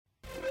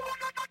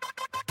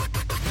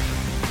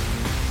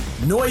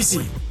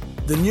Noisy,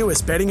 the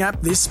newest betting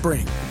app this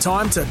spring.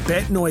 Time to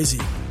bet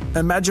noisy.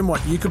 Imagine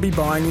what you could be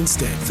buying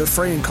instead. For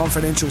free and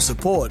confidential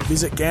support,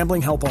 visit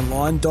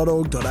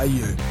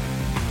gamblinghelponline.org.au.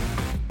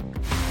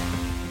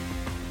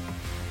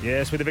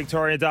 Yes, with the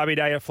Victoria Derby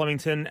Day at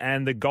Flemington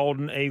and the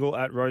Golden Eagle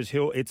at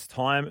Rosehill, it's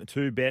time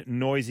to bet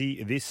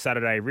noisy this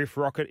Saturday. Riff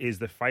Rocket is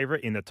the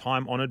favourite in the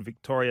time-honoured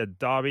Victoria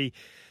Derby.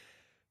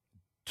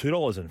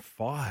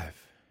 $2.05.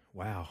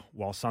 Wow.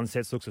 While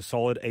Sunsets looks a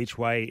solid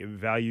each-way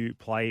value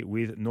play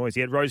with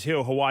noisy. At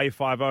Rosehill, Hawaii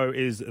 5-0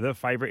 is the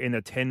favourite in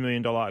the $10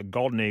 million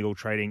Golden Eagle,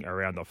 trading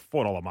around the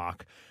 $4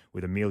 mark,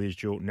 with Amelia's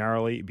Jewel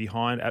narrowly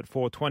behind at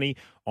 $4.20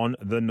 on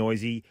the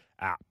noisy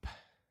app.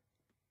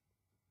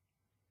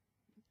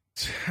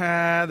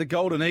 The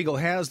Golden Eagle,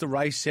 how's the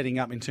race setting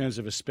up in terms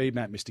of a speed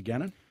map, Mr.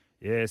 Gannon?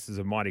 Yes, there's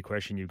a mighty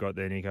question you've got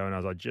there, Nico, and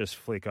as I just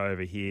flick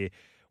over here,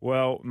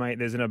 well, mate,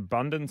 there's an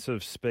abundance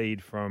of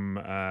speed from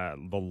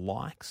the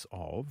likes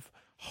of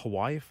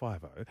Hawaii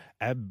 5-0.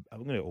 I'm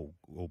going to,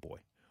 oh boy,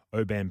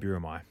 Oban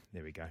Buramai.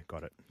 There we go.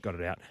 Got it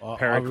out.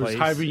 Pericles. I was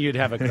hoping you'd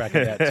have a crack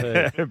at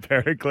that too.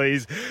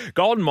 Pericles.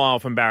 Golden Mile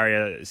from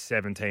barrier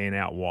 17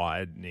 out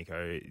wide,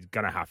 Nico. They're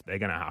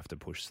going to have to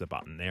push the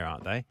button there,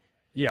 aren't they?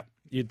 Yep,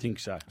 you'd think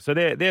so. So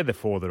they're the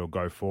four that'll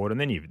go forward,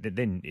 and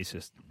then it's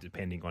just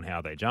depending on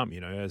how they jump. You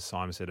know, as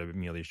Simon said of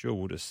Amelia's Jewel,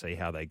 we'll just see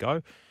how they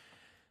go.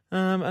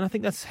 And I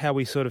think that's how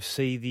we sort of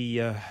see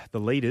the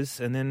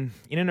leaders. And then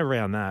in and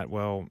around that,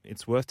 well,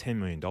 it's worth $10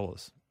 million.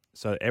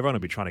 So everyone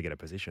will be trying to get a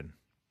position.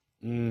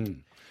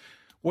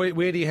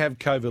 Where do you have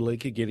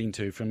Kovalica getting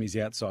to from his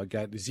outside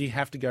gate? Does he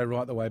have to go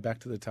right the way back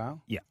to the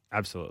tail? Yeah,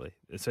 absolutely.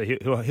 So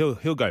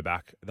he'll go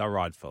back. They'll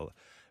ride for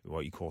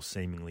what you call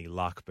seemingly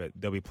luck, but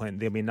there'll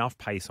be enough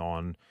pace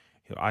on.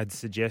 I'd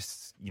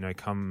suggest,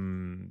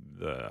 come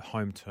the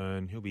home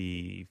turn, he'll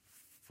be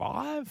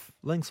 5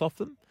 lengths off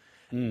them.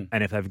 And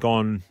if they've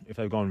gone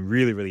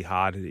really, really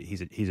hard,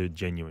 he's a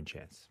genuine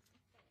chance.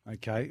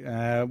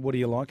 Okay. What do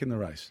you like in the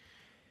race?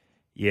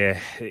 Yeah,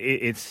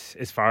 it's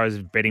as far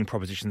as betting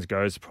propositions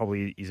goes,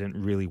 probably isn't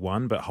really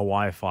one. But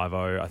Hawaii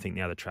 5-0, I think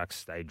now the track's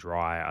stayed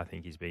dry. I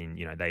think he's been,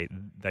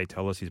 they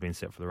tell us he's been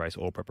set for the race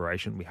all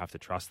preparation. We have to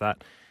trust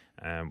that.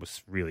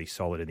 Was really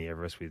solid in the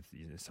Everest with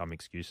some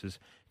excuses.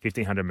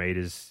 1,500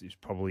 metres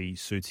probably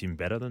suits him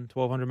better than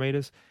 1,200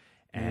 metres.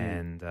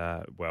 And,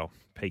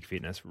 peak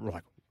fitness,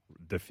 like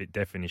the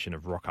definition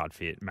of rock hard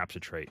fit, maps a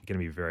treat. Going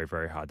to be very,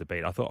 very hard to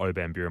beat. I thought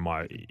Oban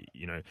Buramai,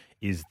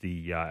 is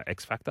the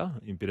X factor.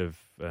 A bit of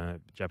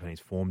Japanese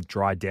form.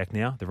 Dry deck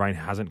now. The rain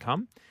hasn't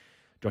come.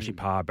 Joshi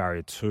Parr,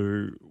 barrier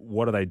 2.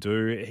 What do they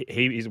do?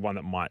 He is one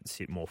that might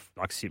sit more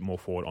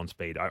forward on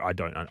speed. I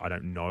don't know. I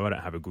don't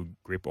have a good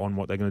grip on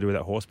what they're going to do with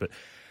that horse. But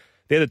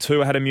they're the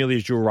two. I had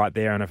Amelia's Jewel right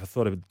there, and if I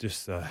thought of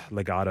just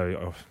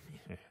Legato,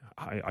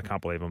 I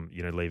can't believe I'm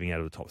leaving out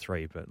of the top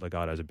 3. But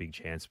Legato's a big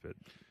chance, but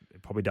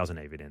it probably doesn't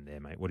even end there,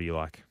 mate. What do you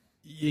like?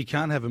 You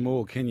can't have them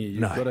all, can you?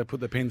 You've got to put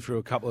the pen through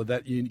a couple of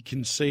that. You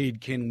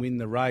concede can win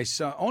the race.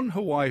 On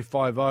Hawaii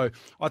 5-0,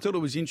 I thought it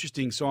was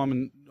interesting.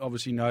 Simon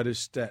obviously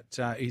noticed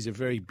that he's a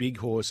very big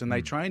horse, and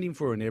they trained him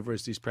for an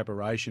Everest, this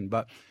preparation.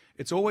 But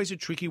it's always a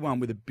tricky one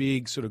with a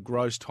big sort of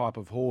gross type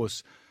of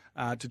horse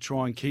to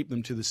try and keep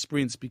them to the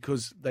sprints,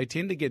 because they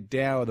tend to get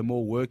dour the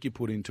more work you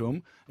put into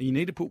them. And you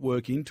need to put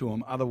work into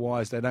them,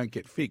 otherwise they don't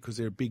get fit because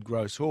they're a big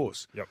gross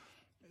horse. Yep.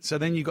 So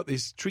then you've got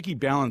this tricky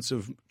balance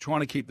of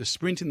trying to keep the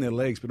sprint in their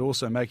legs, but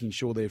also making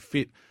sure they're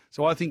fit.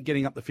 So I think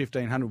getting up the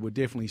 1,500 would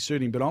definitely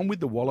suit him. But I'm with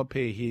the Waller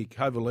pair here,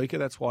 Kovalica.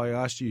 That's why I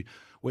asked you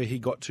where he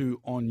got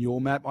to on your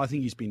map. I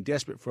think he's been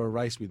desperate for a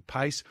race with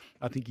pace.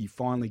 I think he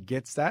finally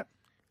gets that.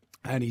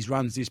 And his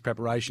runs this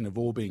preparation have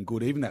all been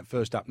good. Even that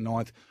first up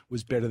ninth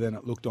was better than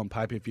it looked on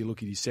paper if you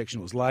look at his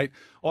sectionals late.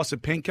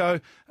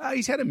 Osipenko,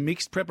 he's had a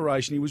mixed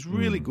preparation. He was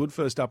really good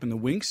first up in the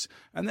Winx.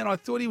 And then I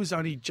thought he was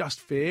only just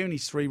fair in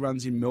his 3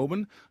 runs in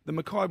Melbourne. The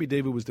Maccabi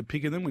Diva was the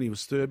pick of them when he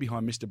was third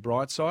behind Mr.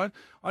 Brightside.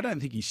 I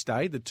don't think he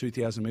stayed the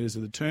 2,000 metres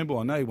of the Turnbull.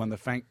 I know he won the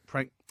Frank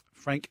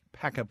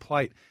Packer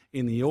Plate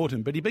in the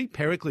autumn, but he beat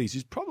Pericles,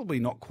 who's probably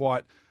not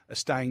quite a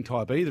staying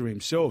type either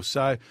himself.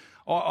 So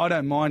I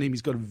don't mind him.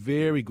 He's got a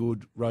very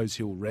good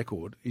Rosehill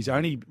record. He's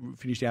only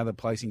finished out of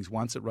the placings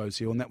once at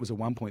Rosehill, and that was a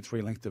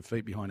 1.3 length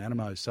defeat behind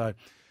Animo. So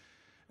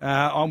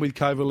I'm with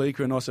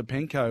Kovalica and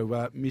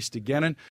Osipenko, Mr. Gannon.